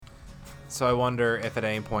So I wonder if at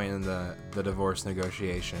any point in the divorce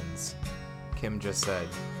negotiations, Kim just said,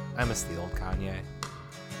 I miss the old Kanye.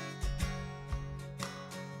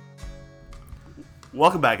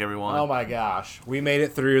 Welcome back, everyone. Oh my gosh. We made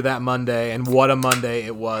it through that Monday, and what a Monday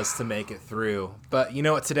it was to make it through. But you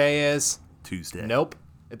know what today is? Tuesday. Nope.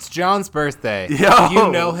 It's John's birthday. Yo! You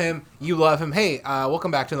know him. You love him. Hey,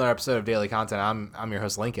 welcome back to another episode of Daily Content. I'm your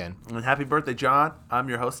host, Lincoln. And happy birthday, John. I'm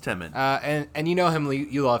your host, Timon. And you know him.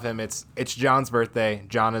 You love him. It's John's birthday.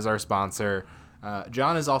 John is our sponsor.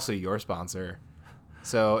 John is also your sponsor.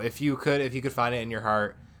 So if you could find it in your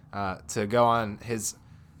heart to go on his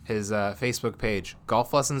Facebook page,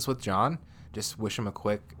 Golf Lessons with John, just wish him a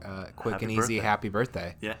quick and easy happy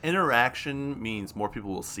birthday. Yeah, interaction means more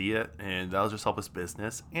people will see it, and that'll just help his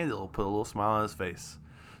business, and it'll put a little smile on his face.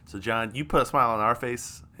 So, John, you put a smile on our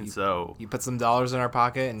face, and you put some dollars in our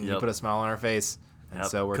pocket, and you Yep. put a smile on our face. And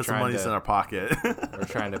so we're because the trying money's in our pocket. we're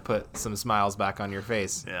trying to put some smiles back on your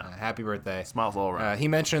face. Yeah. Happy birthday. Smiles all around. He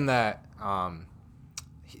mentioned that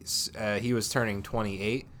he was turning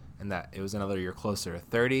 28, and that it was another year closer to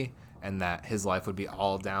 30. And that his life would be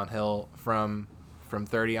all downhill from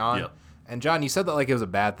 30 on. Yep. And John, you said that like it was a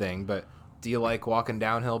bad thing, but do you like walking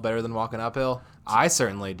downhill better than walking uphill? I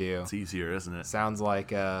certainly do. It's easier, isn't it? Sounds like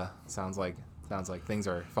things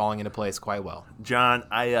are falling into place quite well. John,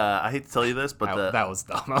 I hate to tell you this, but that was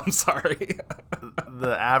dumb. I'm sorry.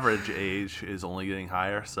 the average age is only getting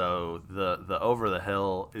higher, so the over the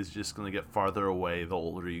hill is just going to get farther away the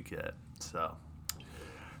older you get. So,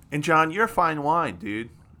 and John, you're a fine wine, dude.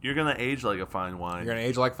 You're going to age like a fine wine. You're going to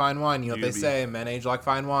age like fine wine. You know what they say, men age like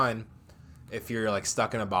fine wine if you're like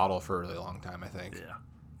stuck in a bottle for a really long time, I think.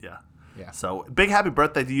 Yeah. So, big happy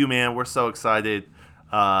birthday to you, man. We're so excited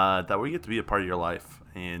that we get to be a part of your life,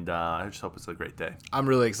 and I just hope it's a great day. I'm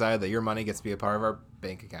really excited that your money gets to be a part of our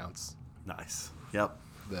bank accounts. Nice. Yep.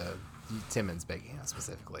 The Timon's bank account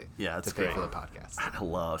specifically. Yeah, it's to pay great for the podcast. I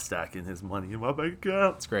love stacking his money in my bank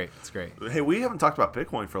account. It's great. It's great. Hey, we haven't talked about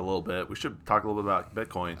Bitcoin for a little bit. We should talk a little bit about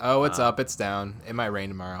Bitcoin. Oh, it's up, it's down. It might rain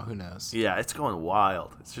tomorrow. Who knows? Yeah, it's going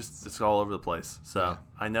wild. It's all over the place. So Yeah.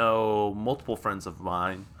 I know multiple friends of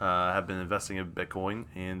mine have been investing in Bitcoin,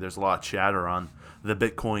 and there's a lot of chatter on the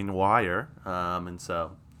Bitcoin wire. And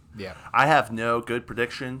so Yeah. I have no good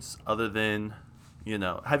predictions other than,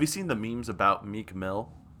 have you seen the memes about Meek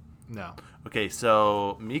Mill? No. Okay,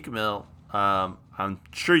 so Meek Mill, I'm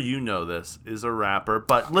sure you know this, is a rapper.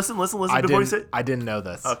 But listen before you say it. I didn't know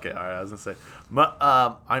this. Okay, all right, I was going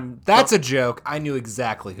to say. That's a joke. I knew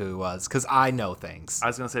exactly who he was because I know things. I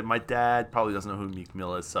was going to say, my dad probably doesn't know who Meek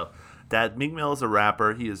Mill is. So, Dad, Meek Mill is a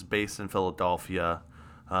rapper. He is based in Philadelphia.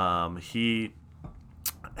 He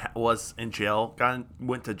was in jail,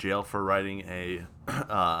 went to jail for riding a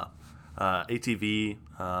ATV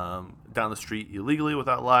down the street illegally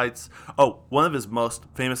without lights. Oh, one of his most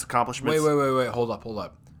famous accomplishments. Wait. Hold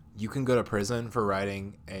up. You can go to prison for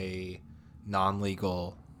riding a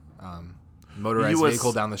non-legal motorized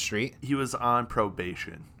vehicle down the street? He was on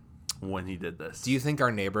probation when he did this. Do you think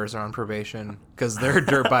our neighbors are on probation? Because their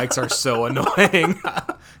dirt bikes are so annoying.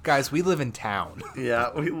 Guys, we live in town.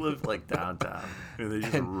 Yeah, we live like downtown. And they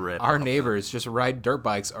just rip. Our neighbors just ride dirt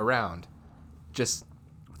bikes around. Just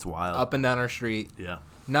It's wild. up and down our street. Yeah.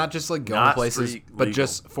 Not just like going Not places, street but legal.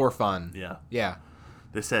 just for fun. Yeah. Yeah.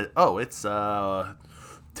 They said, oh, it's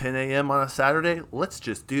 10 a.m. on a Saturday. Let's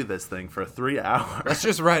just do this thing for 3 hours. Let's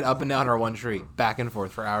just ride up and down our one street, back and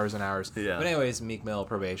forth for hours and hours. Yeah. But anyways, Meek Mill,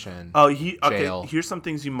 probation. Oh, jail. Here's some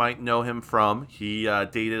things you might know him from. He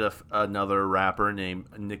dated another rapper named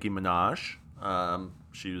Nicki Minaj.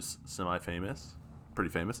 She was semi-famous,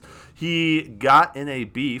 pretty famous. He got in a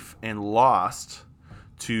beef and lost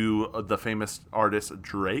to the famous artist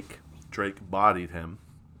Drake. Drake bodied him,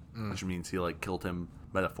 which means he killed him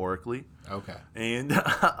metaphorically. Okay. And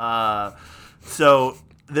so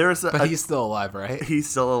there's But he's still alive, right? he's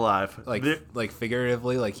still alive. Like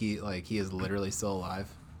figuratively, like he is literally still alive.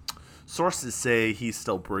 Sources say he's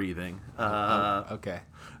still breathing. Okay.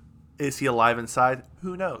 Is he alive inside?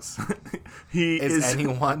 Who knows? Is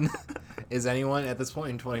anyone at this point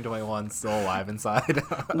in 2021 still alive inside?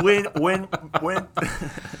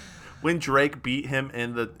 when Drake beat him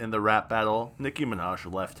in the rap battle, Nicki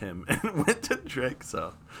Minaj left him and went to Drake.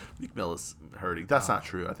 So Meek Mill is hurting. That's not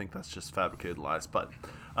true. I think that's just fabricated lies. But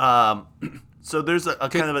so there's a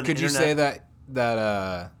kind of an. Could you internet-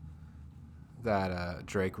 say that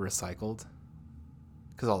Drake recycled?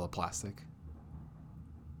 Because all the plastic.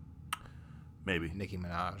 Maybe. Nicki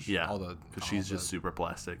Minaj. Yeah. Because Because she's just super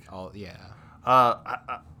plastic. Yeah.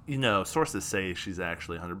 Sources say she's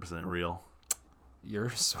actually 100% real. Your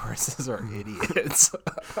sources are idiots.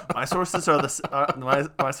 My sources are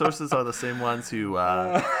my sources are the same ones who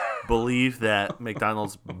believe that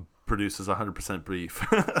McDonald's produces 100% beef.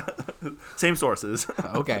 Same sources.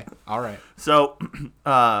 Okay, all right. So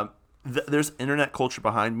there's internet culture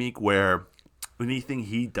behind Meek where anything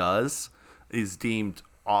he does is deemed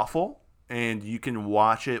awful, and you can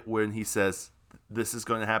watch it when he says this is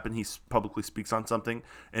going to happen. He publicly speaks on something,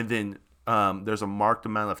 and then there's a marked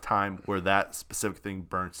amount of time where that specific thing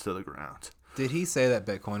burns to the ground. Did he say that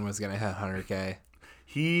Bitcoin was going to hit 100K?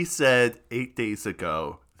 He said 8 days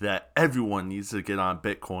ago that everyone needs to get on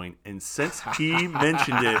Bitcoin, and since he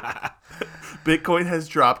mentioned it, Bitcoin has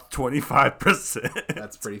dropped 25%.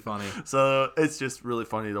 That's pretty funny. So it's just really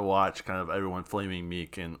funny to watch kind of everyone flaming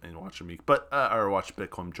Meek and watching Meek, but or watch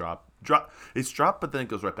Bitcoin drop. It's dropped, but then it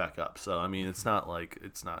goes right back up. So I mean, it's not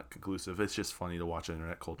conclusive. It's just funny to watch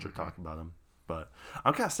internet culture talk about him. But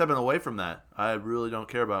I'm kind of stepping away from that. I really don't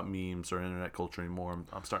care about memes or internet culture anymore.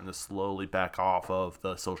 I'm starting to slowly back off of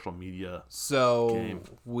the social media. So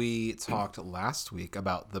we talked last week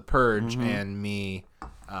about The Purge and me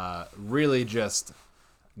really just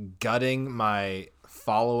gutting my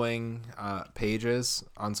following pages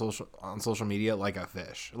on social media like a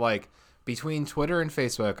fish. Like between Twitter and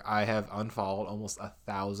Facebook, I have unfollowed almost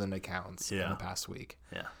 1,000 accounts in the past week.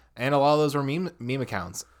 Yeah, and a lot of those were meme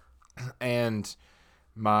accounts. And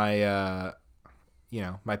my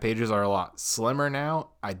my pages are a lot slimmer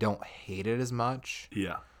now. I don't hate it as much.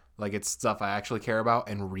 Yeah, like it's stuff I actually care about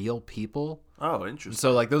and real people. Oh, interesting.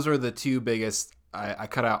 So like those are the two biggest. I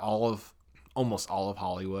cut out almost all of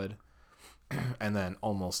Hollywood, and then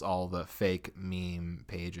almost all the fake meme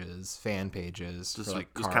pages, fan pages, just for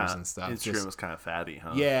like cars kinda, and stuff. Instagram was kind of fatty,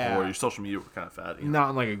 huh? Yeah, or your social media were kind of fatty.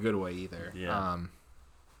 Not in like a good way either. Yeah.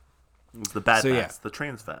 It was the bad fats, the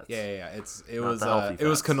trans fats. Yeah. It was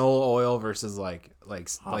canola oil versus like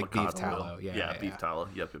beef tallow. Oil. Yeah, beef tallow.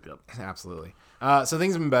 Yep. Absolutely. So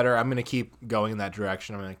things have been better. I'm gonna keep going in that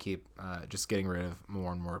direction. I'm gonna keep just getting rid of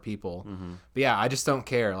more and more people. Mm-hmm. But yeah, I just don't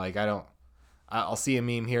care. Like I'll see a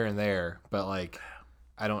meme here and there, but like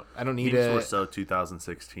I don't need Memes it. were so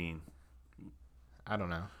 2016. I don't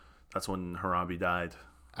know. That's when Harambe died.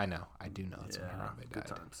 I know. I do know that's when Harambe died. Good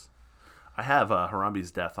times. I have Harambe's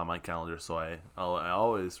death on my calendar, so I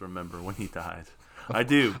always remember when he died. I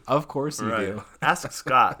do. Of course you do. Ask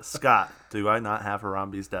Scott. Scott, do I not have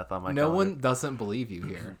Harambe's death on my calendar? No one doesn't believe you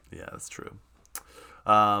here. Yeah, that's true.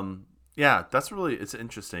 Yeah, that's really, it's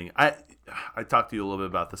interesting. I talked to you a little bit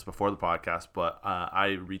about this before the podcast, but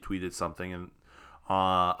I retweeted something and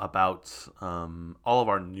about all of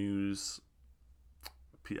our news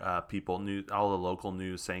people, all the local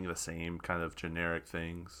news saying the same kind of generic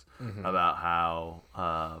things about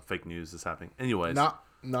how fake news is happening. Anyways,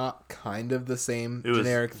 not kind of the same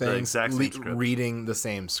generic things. The exact same script. Reading the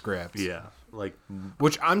same script. Yeah, like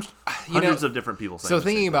which I'm hundreds of different people saying. So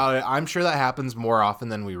thinking about it, I'm sure that happens more often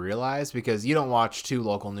than we realize because you don't watch two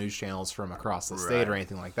local news channels from across the state or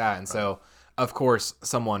anything like that, and so. Of course,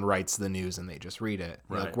 someone writes the news and they just read it.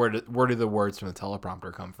 Right. Like, where do the words from the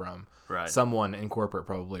teleprompter come from? Right. Someone in corporate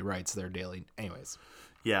probably writes their daily. Anyways.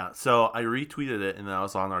 Yeah. So I retweeted it, and I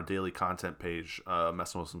was on our daily content page,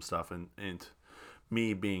 messing with some stuff, and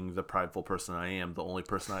me being the prideful person I am, the only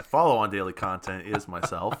person I follow on daily content is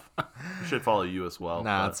myself. I should follow you as well.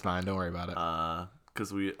 Nah, that's fine. Don't worry about it.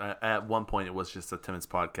 Because at one point it was just a Timmons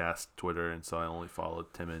podcast Twitter, and so I only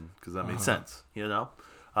followed Timon because that made sense, you know.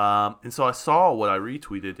 And so I saw what I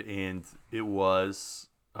retweeted, and it was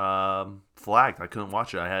flagged. I couldn't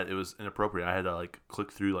watch it. It was inappropriate. I had to like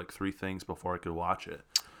click through like 3 things before I could watch it.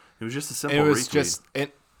 It was just a simple.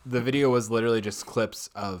 The video was literally just clips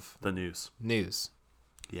of the news.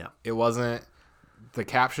 Yeah. It wasn't. The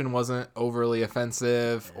caption wasn't overly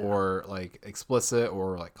offensive or like explicit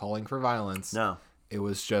or like calling for violence. No. It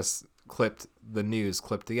was just the news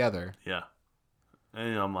clipped together. Yeah.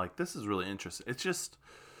 And I'm like, this is really interesting. It's just.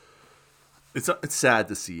 It's sad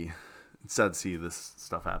to see. It's sad to see this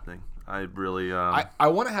stuff happening. I really. I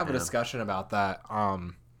want to have a discussion about that. I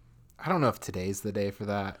don't know if today's the day for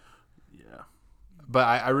that. Yeah. But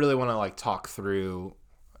I really want to like talk through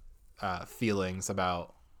feelings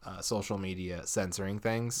about social media censoring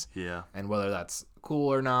things. Yeah. And whether that's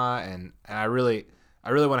cool or not. And I really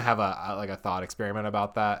want to have a thought experiment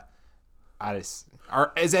about that.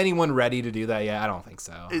 Is anyone ready to do that yet? I don't think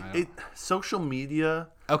so. Social media.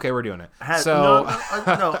 Okay, we're doing it.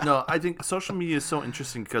 No. I think social media is so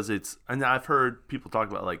interesting because and I've heard people talk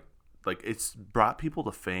about like it's brought people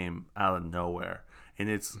to fame out of nowhere, and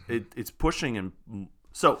it's pushing and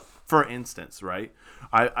so for instance, right?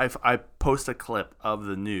 I post a clip of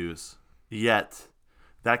the news, yet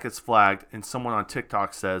that gets flagged, and someone on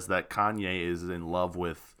TikTok says that Kanye is in love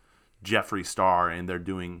with Jeffree Star and they're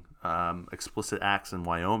doing explicit acts in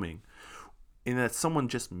Wyoming, and that someone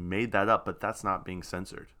just made that up, but that's not being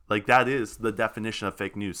censored. Like, that is the definition of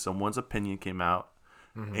fake news. Someone's opinion came out,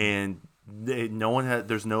 and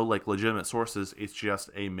there's no like legitimate sources. It's just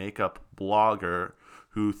a makeup blogger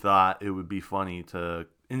who thought it would be funny to,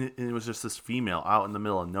 and it was just this female out in the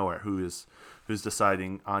middle of nowhere who's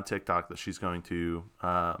deciding on TikTok that she's going to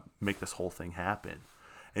make this whole thing happen.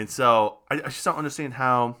 And so I just don't understand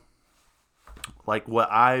how, like, what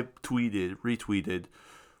I retweeted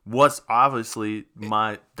was obviously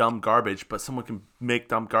my dumb garbage, but someone can make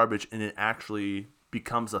dumb garbage and it actually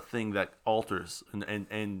becomes a thing that alters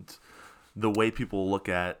and the way people look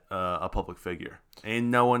at a public figure. And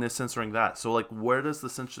no one is censoring that. So, like, where does the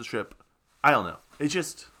censorship, I don't know. It's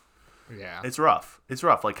just, it's rough. It's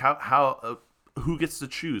rough. Like, how who gets to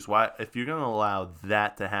choose? Why, if you're going to allow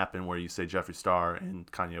that to happen where you say Jeffree Star and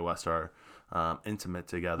Kanye West are intimate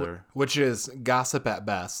together. Which is gossip at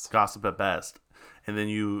best. Gossip at best. And then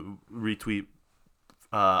you retweet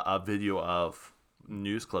a video of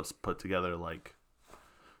news clips put together, like,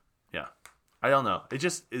 yeah. I don't know. It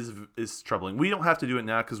just is troubling. We don't have to do it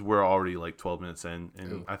now because we're already like 12 minutes in,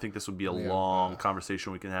 and I think this would be a long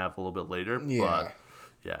conversation we can have a little bit later. Yeah. But,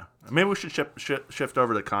 yeah. Maybe we should shift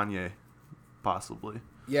over to Kanye, possibly.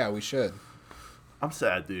 Yeah, we should. I'm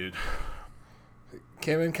sad, dude.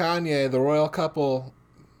 Kim and Kanye, the royal couple,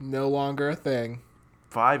 no longer a thing.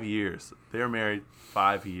 5 years. They were married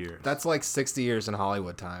 5 years. That's like 60 years in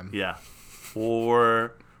Hollywood time. Yeah.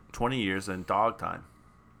 Or 20 years in dog time,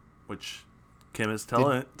 which Kim is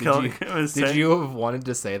telling. Did you have wanted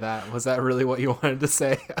to say that? Was that really what you wanted to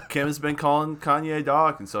say? Kim has been calling Kanye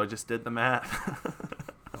dog, and so I just did the math.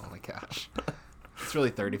 Oh my gosh. It's really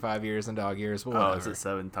 35 years in dog years. But oh, is it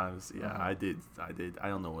 7 times? Yeah, I did. I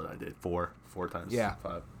don't know what I did. Four times. Yeah.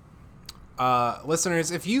 5. Listeners,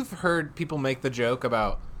 if you've heard people make the joke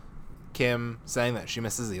about Kim saying that she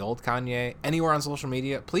misses the old Kanye anywhere on social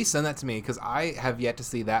media, please send that to me because I have yet to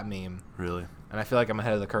see that meme. Really? And I feel like I'm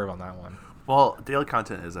ahead of the curve on that one. Well, daily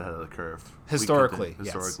content is ahead of the curve. Historically,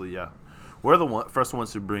 yeah. We're the first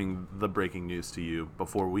ones to bring the breaking news to you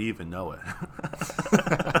before we even know it.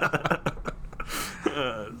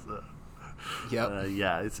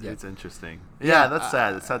 Yeah, it's interesting. Yeah, that's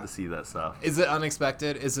sad. It's sad to see that stuff. Is it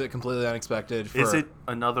unexpected? Is it completely unexpected? Is it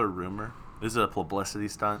another rumor? Is it a publicity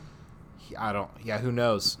stunt? Yeah, who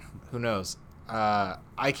knows? Who knows?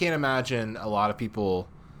 I can't imagine a lot of people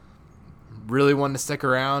really wanting to stick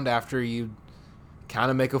around after you kind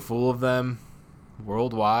of make a fool of them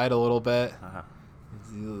worldwide a little bit.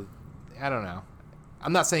 I don't know.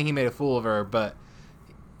 I'm not saying he made a fool of her, but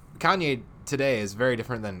Kanye today is very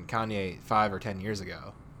different than Kanye 5 or 10 years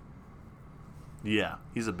ago. Yeah,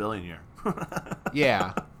 he's a billionaire.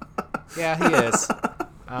 Yeah, he is.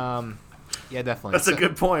 Yeah, definitely. That's a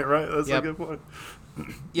good point, right? That's a good point.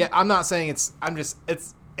 Yeah, I'm not saying it's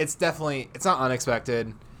definitely, it's not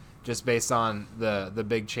unexpected, just based on the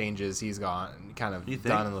big changes he's done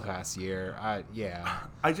in the past year.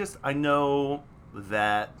 I know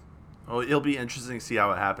that it'll be interesting to see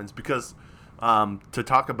how it happens because to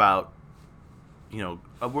talk about,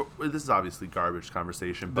 this is obviously garbage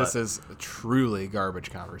conversation, but this is a truly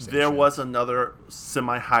garbage conversation. There was another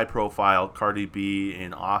semi-high profile Cardi B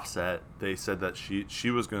and Offset. They said that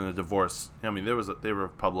she was going to divorce. I mean, they were a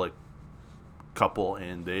public couple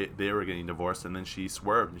and they were getting divorced, and then she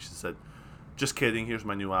swerved and she said, "Just kidding. Here's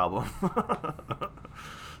my new album."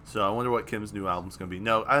 So I wonder what Kim's new album's going to be.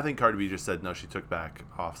 No, I think Cardi B just said no. She took back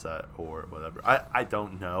Offset or whatever. I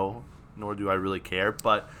don't know, nor do I really care,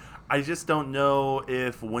 but I just don't know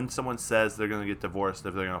if when someone says they're going to get divorced,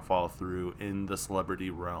 if they're going to follow through in the celebrity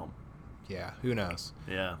realm. Yeah, who knows?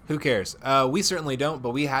 Yeah. Who cares? We certainly don't,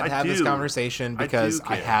 but we had to have this conversation because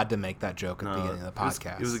I had to make that joke at the beginning of the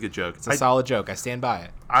podcast. It was a good joke. It's a solid joke. I stand by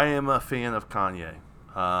it. I am a fan of Kanye.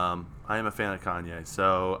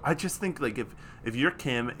 So I just think, like, if you're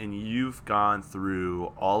Kim and you've gone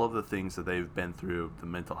through all of the things that they've been through, the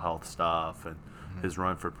mental health stuff and his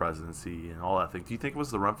run for presidency and all that thing. Do you think it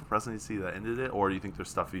was the run for presidency that ended it, or do you think there's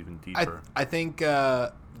stuff even deeper? I think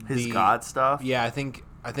his God stuff. Yeah, I think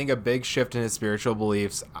a big shift in his spiritual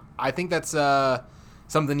beliefs. I think that's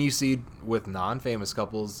something you see with non-famous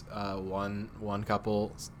couples. One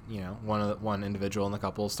couple, one individual in the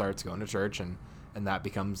couple starts going to church, and that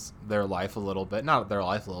becomes their life a little bit. Not their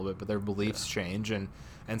life a little bit, but their beliefs change, and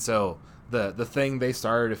so the thing they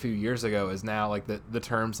started a few years ago is now like the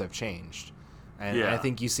terms have changed. And I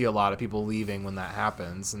think you see a lot of people leaving when that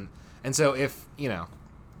happens. And so if,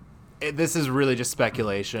 this is really just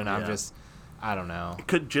speculation. I don't know. It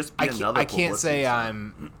could just be another. I can't say publicity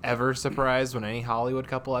I'm ever surprised when any Hollywood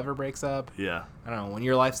couple ever breaks up. stunt. Yeah. I don't know. When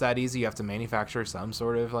your life's that easy, you have to manufacture some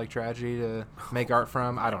sort of like tragedy to make art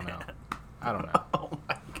from. I don't know. I don't know. Oh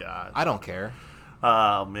my god. I don't care.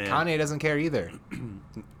 Oh man. Kanye doesn't care either.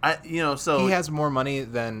 So He has more money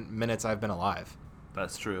than minutes I've been alive.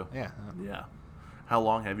 that's true. Yeah. Yeah. How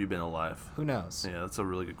long have you been alive? Who knows? Yeah, that's a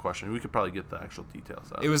really good question. We could probably get the actual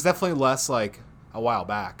details out. It was definitely less like a while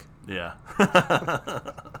back. Yeah.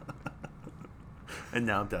 And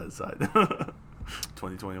now I'm dead inside.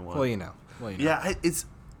 2021. Well, you know. Yeah,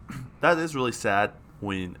 that is really sad.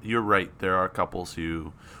 When you're right, there are couples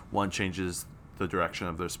who one changes the direction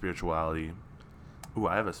of their spirituality. Ooh,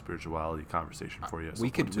 I have a spirituality conversation for you. at some We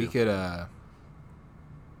point, could too. do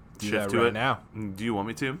Shift that to right it now. Do you want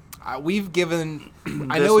me to? We've given.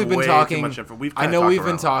 I There's know we've been way too talking. much we've I kinda know talked we've been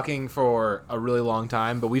around. talking for a really long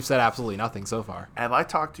time, but we've said absolutely nothing so far. Have I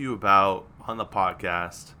talked to you about on the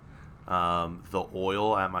podcast the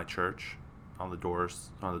oil at my church on the door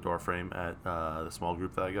frame at the small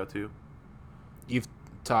group that I go to? You've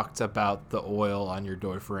talked about the oil on your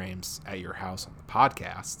door frames at your house on the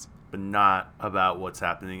podcast. But not about what's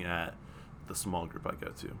happening at the small group I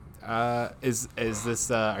go to. Is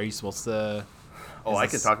this? Are you supposed to? Oh, I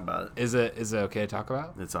can talk about it. Is it okay to talk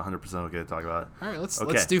about? It's 100% okay to talk about it. All right, let's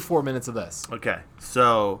Okay. do 4 minutes of this. Okay,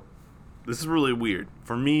 so this is really weird.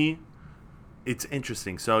 For me, it's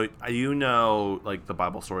interesting. So, like the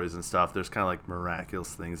Bible stories and stuff, there's kind of like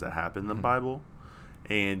miraculous things that happen in the Bible.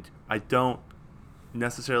 And I don't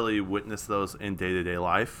necessarily witness those in day-to-day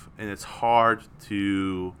life. And it's hard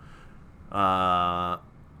to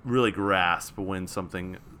really grasp when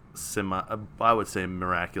something I would say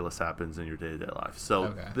miraculous happens in your day-to-day life. So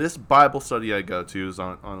Okay. this Bible study I go to is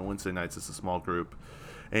on Wednesday nights. It's a small group.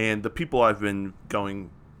 And the people I've been going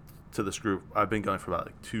to this group, I've been going for about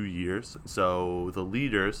like 2 years. So the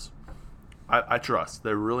leaders, I trust.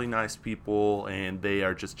 They're really nice people, and they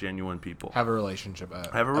are just genuine people. Have a relationship.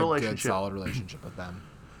 Have a good, relationship. solid relationship with them.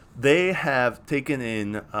 They have taken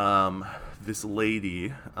in this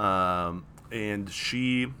lady, and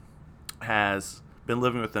she has been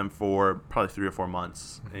living with them for probably 3 or 4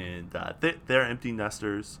 months. And they're empty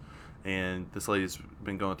nesters. And this lady's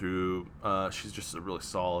been going through. She's just a really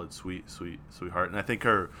solid, sweetheart. And I think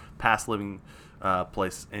her past living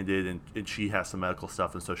place ended, and she has some medical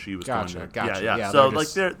stuff, and so she was Gotcha. going to. Yeah, So they're like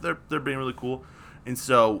just- they're being really cool. And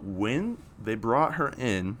so when they brought her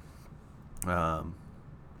in, the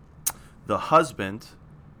husband,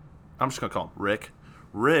 I'm just gonna call him Rick.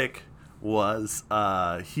 Rick was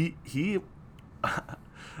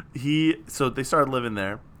he so they started living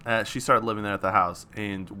there. She started living there at the house,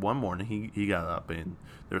 and one morning he got up and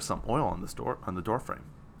there was some oil on the door frame,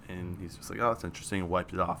 and he's just like, oh, that's interesting, and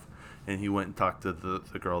wiped it off. And he went and talked to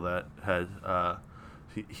the girl that had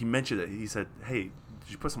he mentioned it. He said, hey, did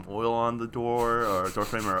you put some oil on the door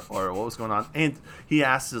frame or what was going on? And he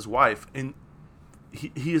asked his wife, and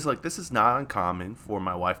he is like, this is not uncommon for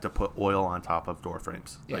my wife to put oil on top of door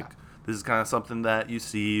frames. Yeah. Like, this is kind of something that you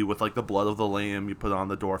see with like the blood of the lamb you put on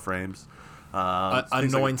the door frames.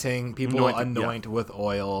 Anointing. People anoint yeah. with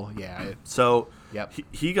oil. Yeah. So Yep.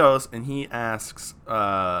 he goes and he asks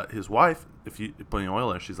his wife if you putting oil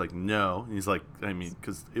there. She's like, no. And he's like, I mean,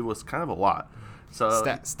 because it was kind of a lot. So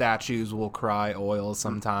Statues will cry oil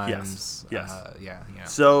sometimes. Yes. Yeah.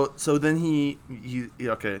 So then he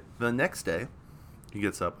okay. The next day, he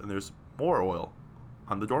gets up and there's more oil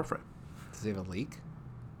on the door frame. Does he have a leak?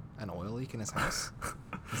 An oil leak in his house?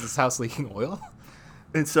 Is this house leaking oil?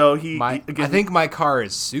 And so I think my car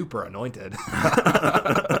is super anointed.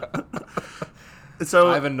 So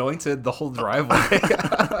I've anointed the whole driveway.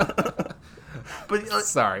 but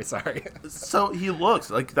Sorry. so he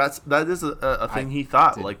looks like that is a thing he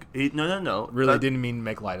thought. did- Like no. Really that- didn't mean to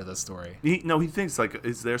make light of this story. He thinks like,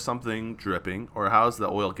 is there something dripping, or how's the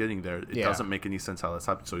oil getting there? It Yeah. doesn't make any sense how that's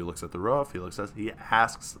happening. So he looks at the roof. He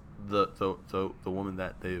asks the woman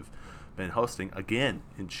that they've been hosting again,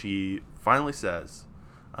 and she finally says,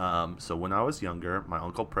 so when I was younger, my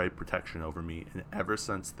uncle prayed protection over me, and ever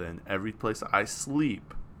since then, every place I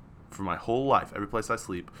sleep, for my whole life, every place I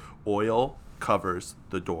sleep, oil covers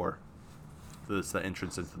the door. That's the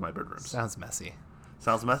entrance into my bedrooms. Sounds messy.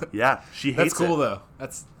 Sounds messy. Yeah, she hates That's cool it. though.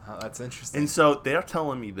 That's interesting. And so they're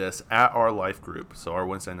telling me this at our life group, so our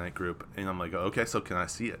Wednesday night group, and I'm like, okay, so can I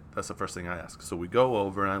see it? That's the first thing I ask. So we go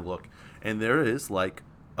over and I look, and there is like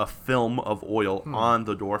a film of oil on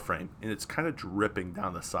the door frame, and it's kind of dripping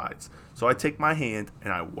down the sides. So I take my hand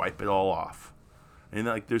and I wipe it all off, and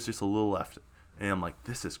like there's just a little left, and I'm like,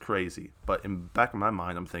 this is crazy. But in the back of my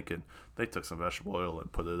mind, I'm thinking they took some vegetable oil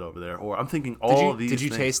and put it over there, or I'm thinking all of these. Did you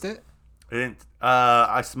things. taste it? It didn't.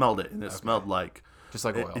 I smelled it, and it smelled like just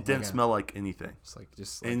like oil. It didn't smell like anything.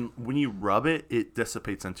 Just and when you rub it, it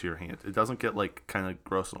dissipates into your hand. It doesn't get like kind of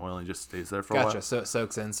gross and oily. It just stays there for a while. Gotcha. So it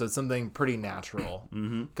soaks in. So it's something pretty natural.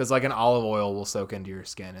 Because like an olive oil will soak into your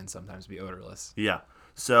skin and sometimes be odorless. Yeah.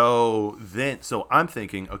 So I'm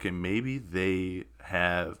thinking, okay, maybe they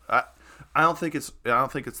have. I don't think it's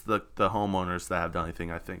the homeowners that have done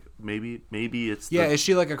anything. I think maybe it's is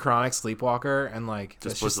she like a chronic sleepwalker and like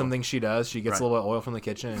it's just something she does? She gets a little bit of oil from the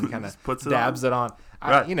kitchen and kind of dabs it on.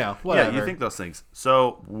 Right. Whatever. Yeah, you think those things.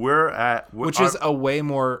 So which is a way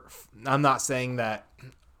more. I'm not saying that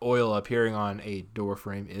oil appearing on a door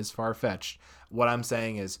frame is far fetched. What I'm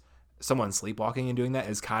saying is, someone sleepwalking and doing that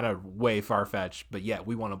is kind of way far-fetched, but yet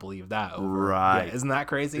we want to believe that over. Right. Yeah, isn't that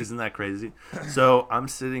crazy? So I'm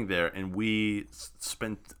sitting there, and we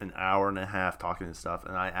spent an hour and a half talking and stuff,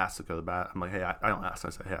 and I asked to go to the bathroom. I'm like, hey, I don't ask. I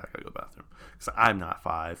say, hey, I got to go to the bathroom. Because I'm not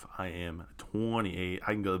 5. I am 28. I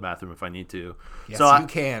can go to the bathroom if I need to. Yes, so you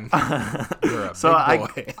can. You're a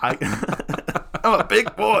big boy. I'm a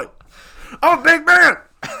big boy. I'm a big man.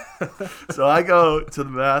 So I go to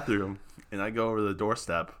the bathroom, and I go over the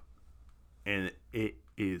doorstep, and it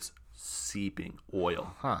is seeping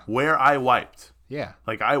oil where I wiped. Yeah.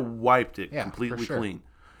 Like I wiped it completely clean.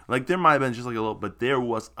 Like there might have been just like a little, but there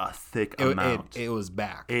was a thick amount. It was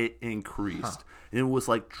back. It increased. And it was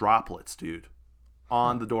like droplets, dude,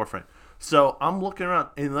 on the door frame. So I'm looking around,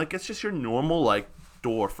 and like it's just your normal like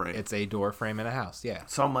door frame. It's a door frame in a house, yeah.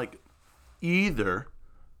 So I'm like, either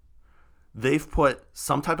they've put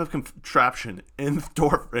some type of contraption in the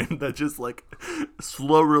door frame that just like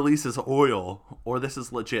slow releases oil, or this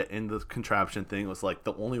is legit, and the contraption thing was like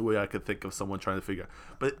the only way I could think of someone trying to figure out.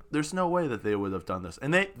 But there's no way that they would have done this,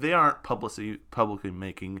 and they aren't publicly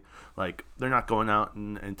making, like, they're not going out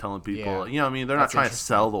and telling people, you know what I mean, they're not trying to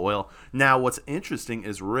sell the oil. Now what's interesting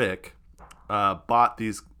is Rick bought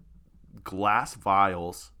these glass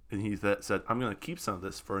vials, and he said, I'm going to keep some of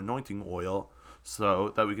this for anointing oil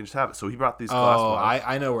so that we can just have it. So he brought these glass vials.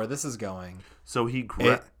 I know where this is going. So he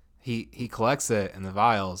collects it in the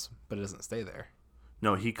vials, but it doesn't stay there.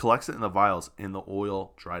 No, he collects it in the vials, and the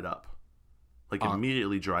oil dried up. Like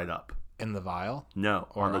immediately dried up. In the vial? No,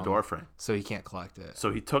 or on the door frame. So he can't collect it.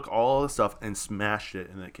 So he took all the stuff and smashed it,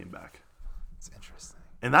 and then it came back. It's interesting.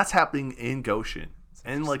 And that's happening in Goshen.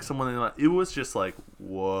 And like someone, it was just like,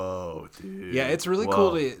 whoa, dude. Yeah, it's really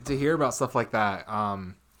cool to hear about stuff like that.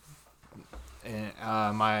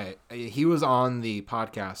 He was on the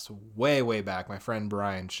podcast way back. My friend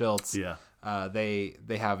Brian Schultz. Yeah. They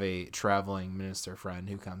have a traveling minister friend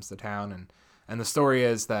who comes to town, and the story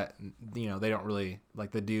is that they don't really,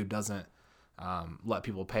 like, the dude doesn't let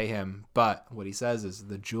people pay him, but what he says is,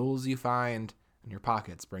 the jewels you find in your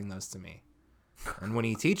pockets, bring those to me. And when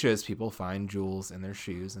he teaches, people find jewels in their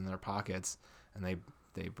shoes, in their pockets, and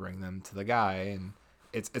they bring them to the guy, and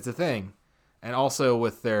it's a thing. And also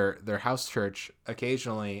with their house church,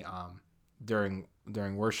 occasionally during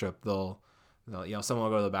worship, they'll someone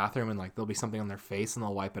will go to the bathroom, and like there'll be something on their face, and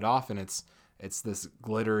they'll wipe it off, and it's this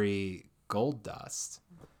glittery gold dust.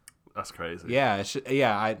 That's crazy. Yeah,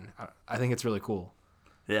 I think it's really cool.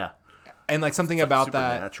 Yeah, and like something about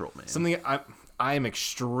that, natural, man. Something I am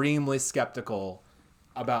extremely skeptical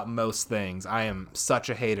about most things. I am such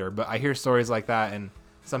a hater, but I hear stories like that, and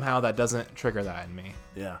somehow that doesn't trigger that in me.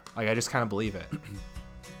 Yeah. Like, I just kind of believe it.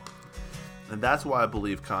 And that's why I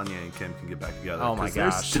believe Kanye and Kim can get back together. Oh my gosh.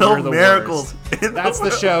 There's still miracles. That's the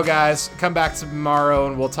show, guys. Come back tomorrow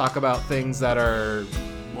and we'll talk about things that are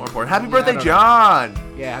more important. Happy birthday, John!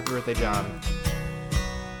 Yeah, happy birthday, John.